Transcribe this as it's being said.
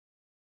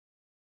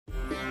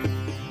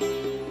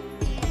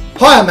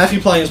Hi, I'm Matthew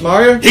playing as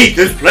Mario. Heath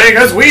is playing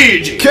as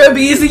Luigi.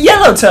 Kirby is the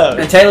yellow toad.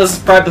 And Taylor's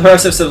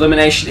process of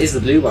elimination is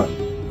the blue one.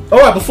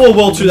 Alright, before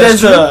World 2,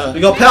 that's we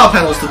got power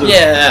panels to do.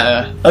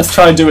 Yeah. Let's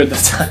try and do it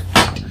this time.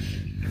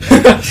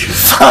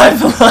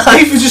 5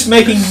 lives. Heath was just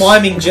making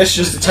miming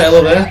gestures to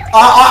Taylor there.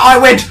 I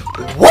went,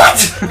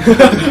 what?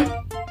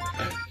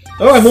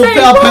 Alright, more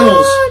power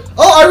panels.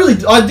 Oh,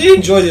 I did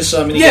enjoy this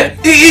minigame. Yeah,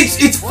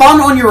 it's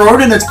fun on your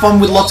own and it's fun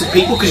with lots of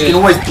people because you can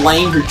always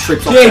blame who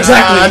trips off. Yeah,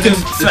 exactly. You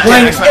can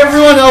blame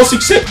everyone else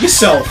except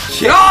yourself.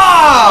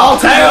 Oh,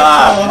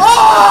 Taylor!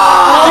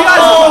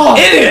 Oh,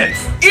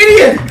 Idiots!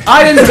 idiot!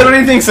 I didn't do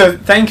anything, so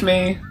thank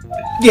me.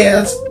 Yeah,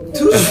 that's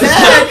too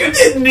Dad, you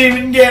didn't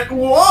even get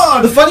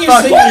one. The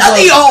funniest thing What is are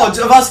the odds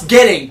of us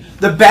getting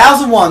the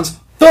Bowser ones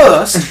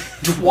first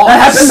twice? That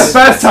happened the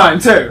first time,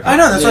 too. I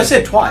know, that's what I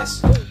said,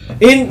 twice.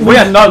 We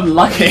are not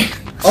lucky.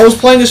 I was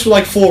playing this with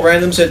like 4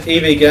 randoms at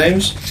EV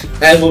Games,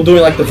 and we were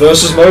doing like the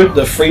versus mode,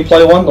 the free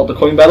play one, not the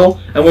coin battle,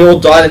 and we all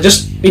died, and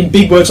just in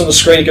big words on the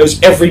screen it goes,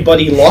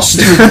 everybody lost.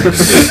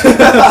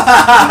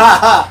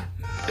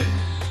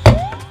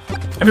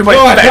 Everybody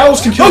Alright, failed.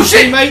 Powers can kill his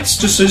teammates,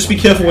 just be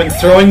careful when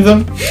throwing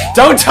them.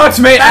 Don't touch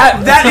me!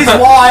 That is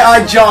why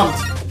I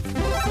jumped.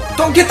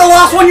 Don't get the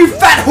last one, you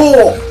fat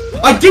whore!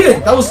 I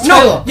didn't! That was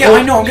Taylor. Yeah,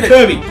 I know, I'm gonna...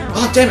 Kirby.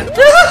 Oh, damn it.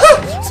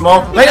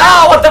 Small. Wait,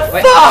 what the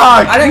Wait,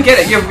 fuck? I don't get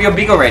it. You're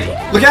big already.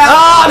 Look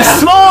out! I'm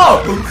small!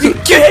 You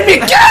kidding me?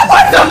 Get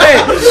away from me!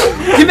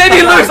 You made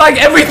me lose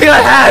like everything I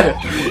had!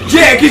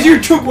 Yeah, because you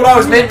took what I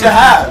was meant to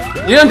have.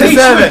 You don't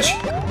deserve it!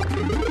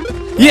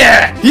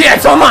 Yeah,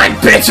 it's all mine,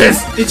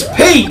 bitches! It's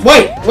P!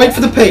 Wait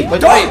for the P.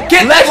 Wait, Don't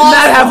get Let the last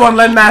Matt have one,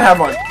 let Matt have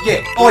one.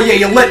 Yeah. Oh yeah,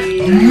 you let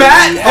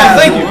Matt have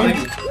thank one. you.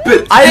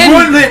 But I you didn't-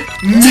 won't let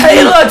me.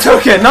 Taylor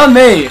took it, not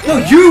me! No,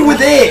 you were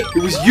there.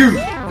 It was you.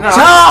 No,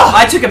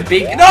 I took a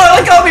big... No,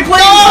 let go of me,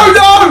 please!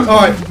 No!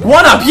 Alright,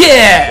 One up,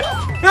 yeah!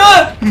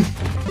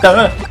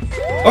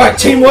 alright,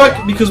 teamwork,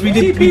 because we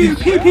did... He's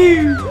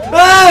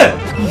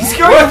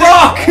throwing a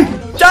rock!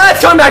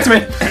 It's coming back to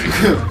me!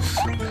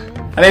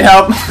 I need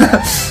help.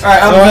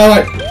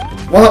 Alright.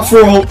 1 up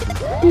for all.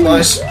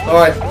 Nice.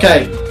 Alright,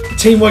 okay.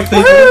 Teamwork,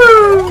 people.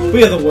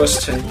 We are the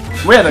worst team.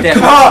 We're the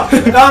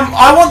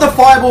I want the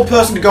fireball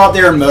person to go up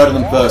there and murder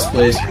them first,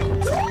 please.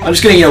 I'm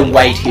just gonna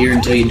wait here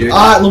until you do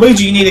that.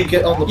 Luigi, you need to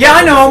get on the... Yeah,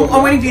 I know.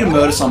 I'm waiting for you to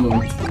murder some of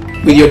them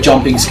with your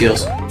jumping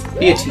skills.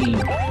 Be a team.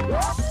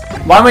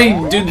 Why don't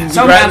we do the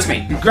Someone bounce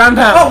me. Grand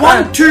pound? Oh,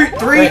 1, 2, 3.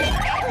 That's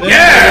how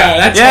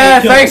Yeah,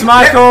 you kill thanks, him.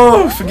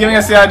 Michael, for giving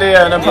us the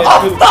idea. No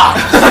problem.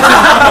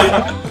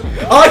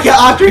 I like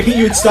how after he hit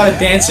you, it started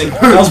dancing.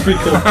 That was pretty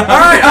cool.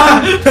 Alright,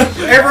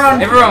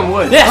 Everyone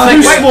would. Yeah,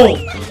 Too thanks. small.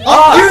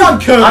 You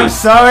want Kirby. I'm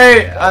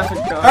sorry. I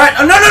forgot. Alright,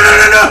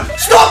 no!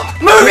 Stop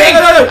moving!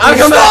 No. I'm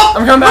coming back.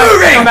 I'm coming back.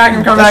 moving!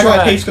 I'm coming That's back.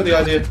 right, Heath's got the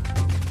idea.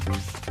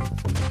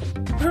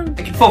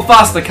 I can fall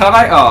faster, can't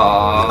I?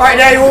 Oh. Alright,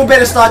 now you all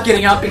better start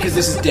getting up because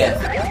this is death.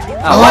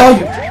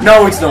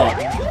 No, it's not.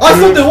 I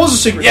thought there was a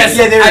secret. Yes,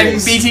 Yeah, there it I'm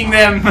is. beating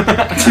them.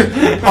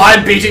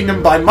 I'm beating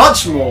them by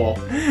much more.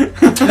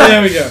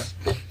 There we go.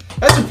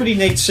 That's a pretty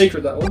neat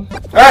secret, that one.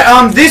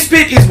 Alright, this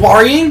bit is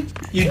worrying.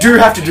 You do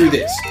have to do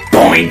this.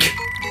 Boink!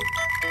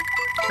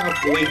 I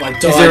can't believe I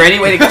died. Is there any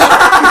way to get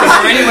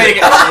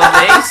all of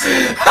these?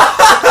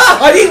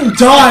 I didn't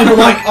die, but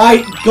like,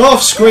 I got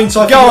off screen,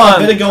 so I Go figured I on.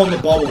 better go on the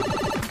bubble.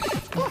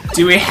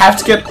 Do we have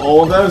to get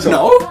all of those?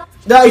 No?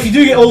 Now, if you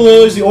do get all of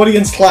those, the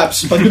audience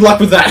claps, but good luck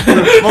with that.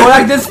 Well,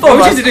 like this for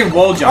We us. need to do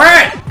wall jump.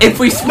 Alright! If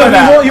we No, split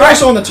out. you're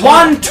also on the top.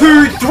 1,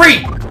 2,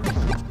 3!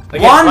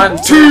 Again, 1,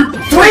 2, 3!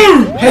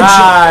 Headshot.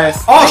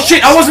 Nice. Oh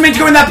shit, I wasn't meant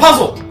to go in that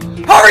puzzle!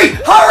 Hurry!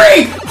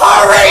 Hurry!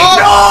 Hurry!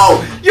 No!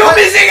 You're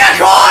missing a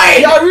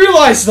coin! Yeah, I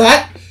realised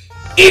that.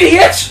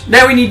 Idiot!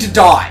 Now we need to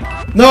die.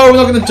 No, we're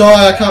not gonna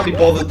die, I can't be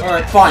bothered.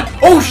 Alright, fine.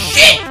 Oh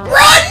shit!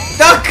 Run!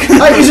 Duck!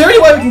 Hey, is there any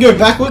way we can go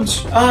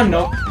backwards? Oh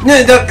no.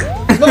 No, duck.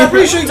 No, I'm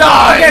pretty sure you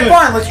Okay, can.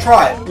 fine, let's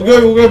try it.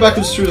 We'll go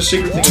backwards through the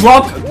secret thing.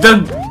 Drop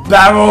the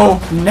barrel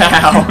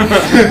now.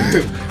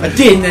 I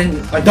did, and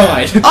then I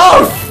died.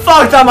 Oh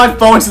fuck! That might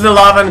fall into the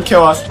lava and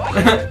kill us.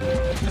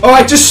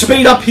 Alright, just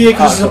speed up here,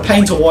 because this is a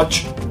pain to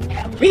watch. Out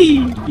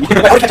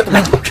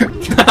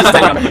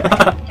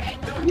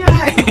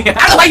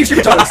of the way, you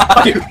stupid dogs!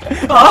 Fuck you!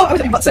 Oh, I was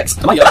having butt sex.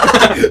 Am I young?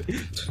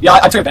 Yeah, I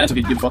took advantage of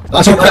you before.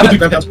 I took 3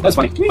 ground pounds. That's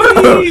funny.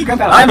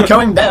 I'm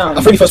going down.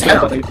 I 30 first ground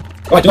pound.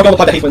 Alright, do not go on the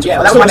play that Heath wins.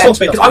 Yeah, that was my bad.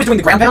 Because I was doing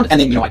the ground pound, and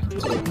then, I...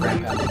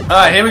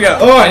 Alright, here we go.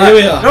 Alright, here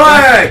we are. No,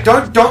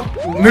 don't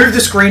move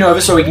the screen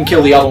over so we can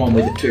kill the other one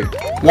with it too.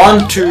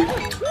 1, 2... 1,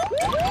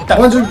 2,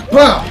 1, 2, 3.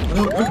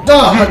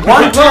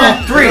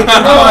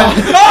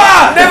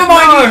 Ah! Never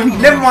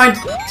mind! Never mind!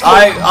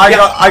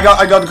 I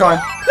got the coin.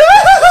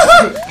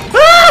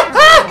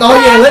 Oh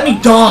yeah, let me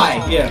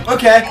die. Yeah.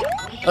 Okay.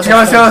 Let's go.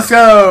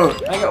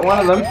 I got one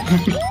of them.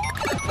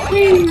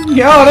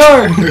 Oh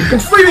no!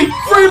 Free me!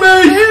 Free me!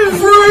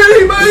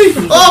 Free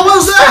me! Oh,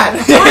 what's that?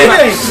 Free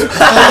me!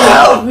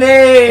 Help me!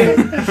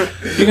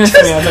 You're gonna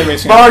see me, I'll take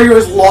risks. Mario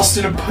is lost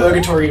in a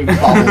purgatory of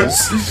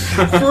bubbles.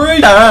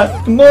 Free!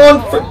 Come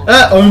on!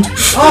 Owned.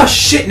 Oh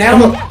shit, now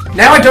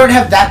Now I don't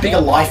have that big a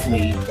life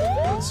lead.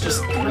 It's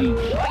just 3.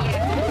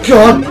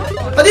 God,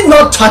 I did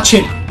not touch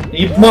him.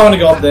 You might want to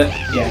go up there.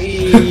 Yeah.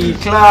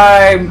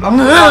 Climb. I'm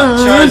not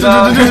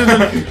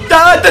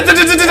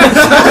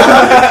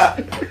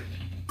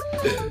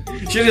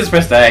Should have just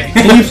pressed A.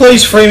 Can you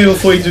please free me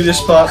before you do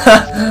this part?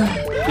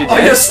 Oh,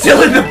 you're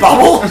still in the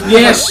bubble?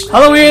 Yes.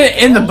 How long were you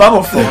in the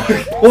bubble for?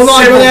 Well, no,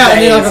 I got out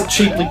and then I days. got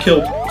cheaply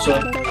killed. So,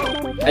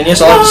 and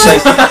yes, I have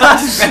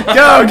to say,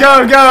 Go,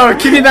 go, go!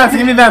 Give me that,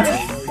 give me that!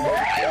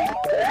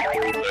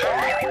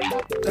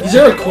 is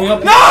there a coin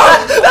up? No!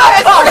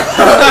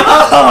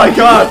 Oh my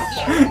god!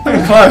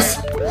 I'm close.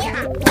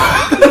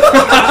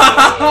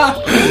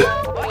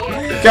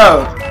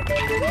 Go.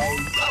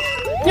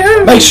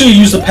 Make sure you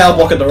use the power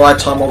block at the right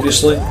time,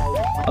 obviously.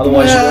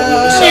 Otherwise, you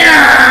miss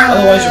out.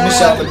 Otherwise, you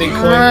miss out on the big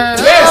coin.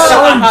 Yes!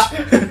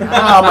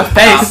 Oh, my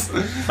face!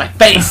 My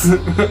face!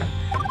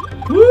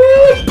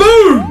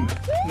 Boom!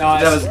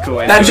 That was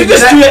cool. You should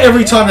just do that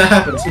every time that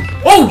happens.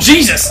 Oh,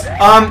 Jesus!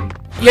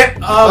 Yep,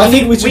 I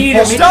think we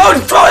should.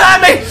 Don't throw it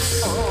at me!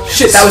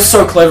 Shit, that was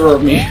so clever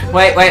of me.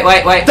 Wait.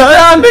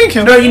 I'm being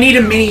killed. No, you need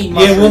a mini Yeah,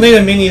 mushroom. we'll need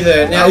a mini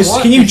there. Now,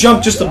 can you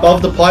jump just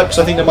above the pipe? Because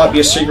I think there might be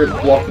a secret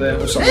block there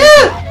or something.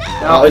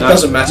 No, it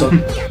doesn't matter.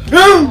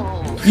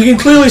 You can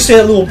clearly see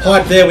that little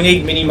pipe there. We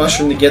need mini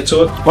mushroom to get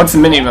to it. What's the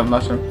mini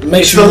mushroom? It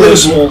makes It's you the really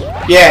little-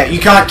 small. Yeah, you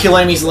can't kill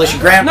enemies unless you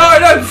grab them.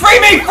 No! Free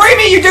me,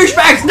 you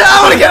douchebags! No,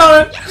 I want to get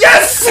on it.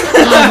 Yes!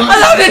 I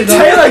love it!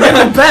 Taylor, get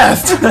the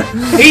best!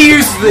 He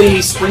used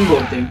the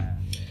springboard thing.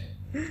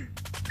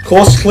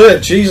 Course clear.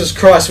 Jesus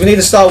Christ. We need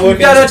to start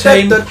working as a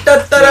team. Team up,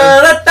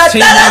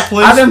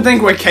 please. I don't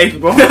think we're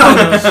capable.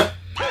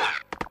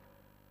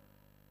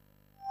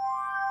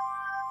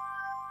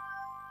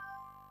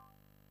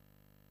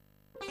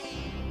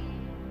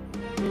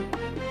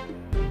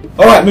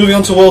 Alright, moving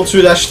on to World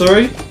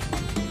 2-3.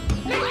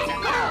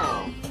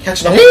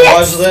 Catching up with the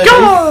lives there.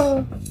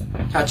 Go!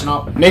 Catching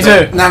up. Me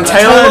too. No,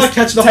 Taylor's catching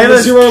up with the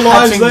Taylor's 0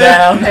 lives catching there.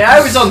 down. Hey, I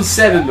was on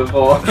 7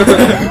 before.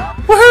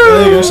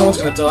 There you go, someone's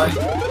gonna die.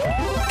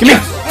 Give me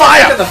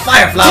fire! The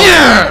fire flower.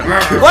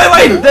 Yeah!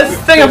 Wait, there's a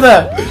thing up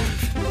there.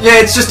 Yeah,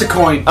 it's just a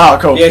coin. Oh,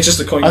 cool. Yeah, it's just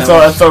a coin. I now.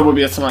 thought it would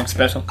be something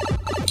special.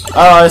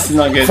 Oh, this is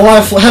not good.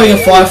 Having a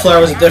fire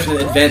flower is a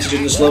definite advantage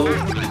in this level.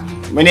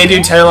 We need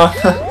you, Taylor.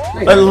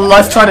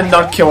 Let's try to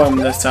not kill him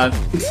this time.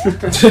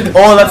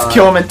 Or let's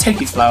kill him and take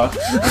his flower.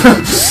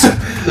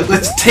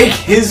 Let's take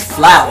his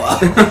flower.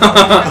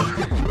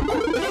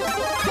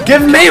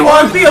 Give me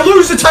one! Be a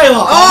loser,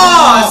 Taylor!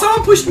 Oh!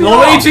 Someone pushed me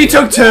off. Luigi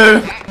took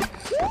 2.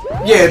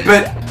 Yeah,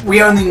 but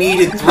we only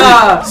needed 3,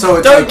 so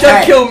it's Don't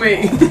okay. kill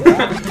me.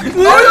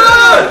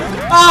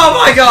 Oh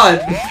my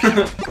god.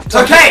 It's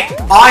okay.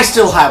 I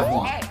still have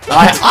one.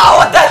 Oh,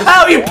 what the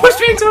hell? You pushed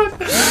me into it!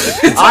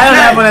 I don't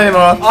have one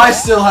anymore. I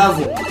still have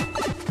one.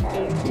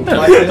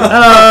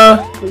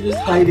 Hello! I'm just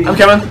hiding. I'm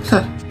coming.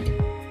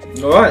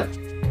 Alright.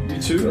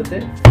 You two are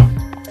dead.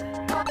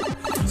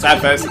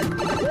 Sad face.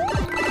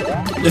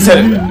 Just hit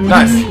it.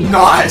 Nice.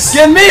 Nice.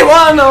 Give me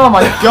one! Oh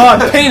my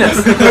god,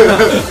 penis!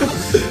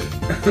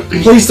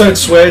 Please don't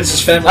swear, it's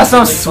his family. That's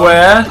not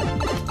swear.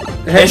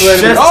 It's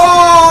just The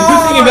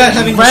good thing about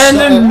having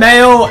random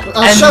male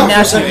and shut up for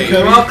a second, nappy.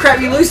 Kirby. Well, crap,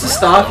 you lose the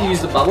star if you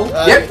use the bubble.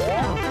 Yep.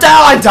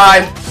 Oh, I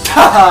died.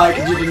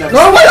 You didn't have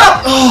No, wait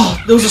up!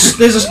 Oh,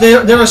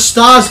 there are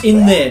stars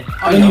in there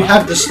when you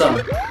have the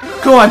star.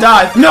 Cool, I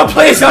died. No,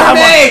 please, don't have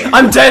Hey! one.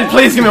 I'm dead.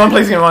 Please give me one.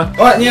 Please give me one.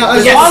 Alright, now,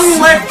 as one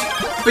left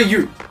for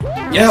you.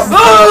 yeah,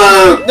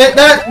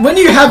 when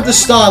you have the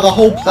star, the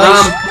whole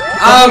place.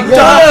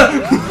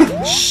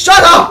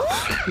 Shut up!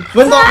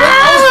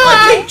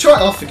 I keep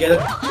trying. Oh, forget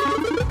it.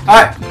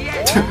 Alright.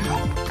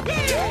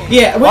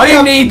 Yeah, Why do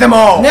you need them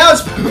all? Now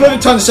it's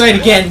perfect time to say it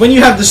again. When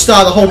you have the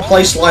star, the whole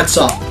place lights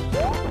up.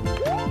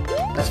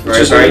 That's Which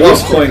very, is very one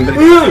useful. coin.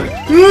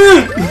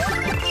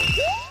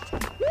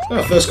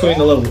 Oh, first coin in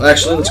the level.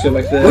 Actually, let's go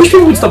back there. I wish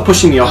people would stop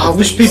pushing me I off.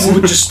 wish people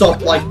would just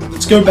stop. Like,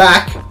 let's go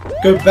back.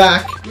 Go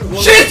back.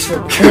 Shit! For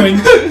a coin.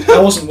 That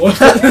wasn't worth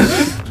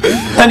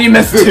it. And you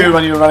missed 2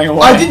 when you were running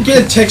away. I did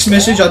get a text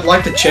message. I'd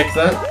like to check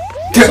that.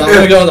 So I'm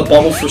gonna go on the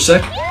bubble for a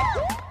sec.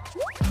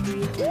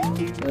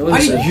 Why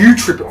did you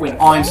trip it when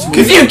I'm smooth?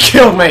 Because you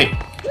killed me.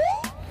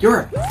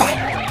 You're a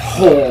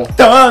whore.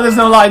 Oh, there's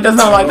no light. There's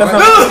no light. There's no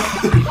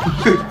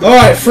light.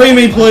 Alright, free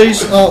me,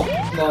 please. Oh,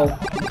 no.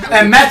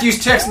 And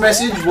Matthew's text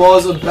message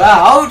was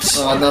about...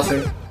 Oh,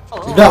 nothing.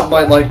 It's about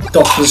my, like,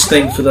 doctor's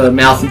thing for the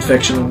mouth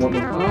infection and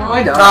whatnot. Oh,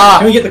 I know. Ah,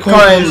 Can we get the coin,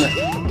 please?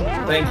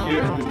 Thank you.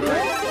 And good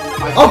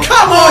night. Oh,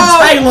 come on,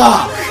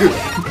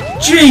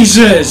 Taylor!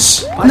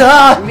 Jesus!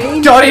 Nah,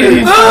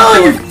 Johnny.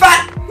 Oh, you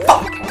fat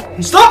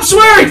fuck! Stop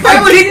swearing! I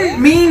Family!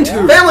 didn't mean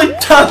to! Family!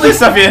 Totally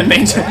stuff you didn't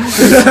mean to.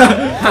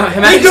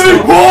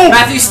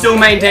 Matthew still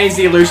maintains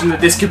the illusion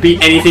that this could be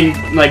anything,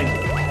 like,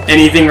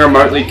 anything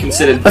remotely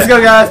considered. Let's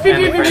go, guys. Beep,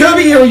 beep, beep, beep.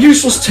 Kirby, you're a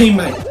useless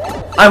teammate.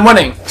 I'm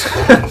winning.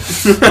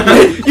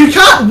 You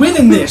can't win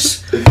in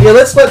this! Yeah,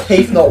 let's let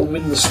Heath not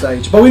win the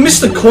stage. But we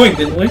missed the coin,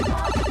 didn't we?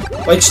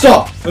 Wait,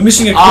 stop! We're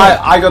missing a coin.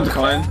 I got the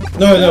coin.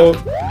 No.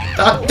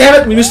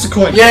 Damn it, we missed the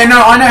coin. Yeah,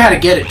 no, I know how to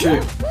get it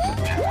too.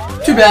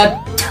 Too bad.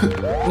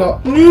 No.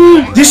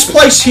 This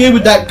place here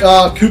with that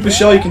Koopa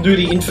shell, you can do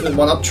the infinite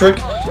one-up trick.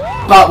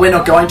 But we're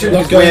not going to.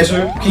 Not going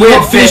to. Can you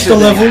not finish the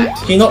level?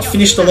 Can you not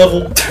finish the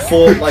level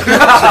for like? You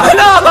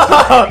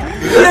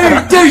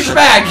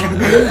douchebag!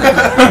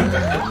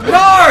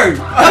 No!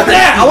 Up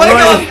there! I want to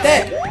go up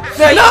there!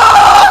 No!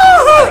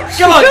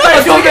 Come on,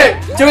 do it again!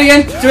 Do it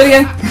again! Do it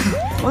again!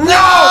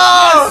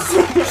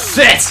 No!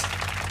 Shit!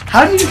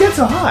 How did you get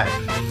so high?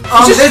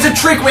 There's a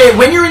trick where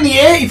when you're in the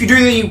air, if you do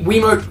the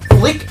Wiimote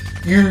flick,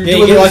 you do a get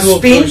little like a little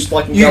spin, boost,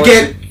 like in you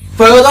Galaxy. get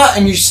further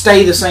and you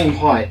stay the same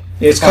height.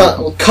 Yeah, it's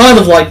kind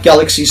of like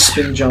Galaxy's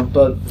spin jump,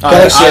 but I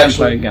Galaxy haven't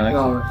actually. played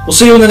Galaxy. We'll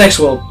see you in the next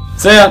world.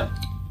 See ya!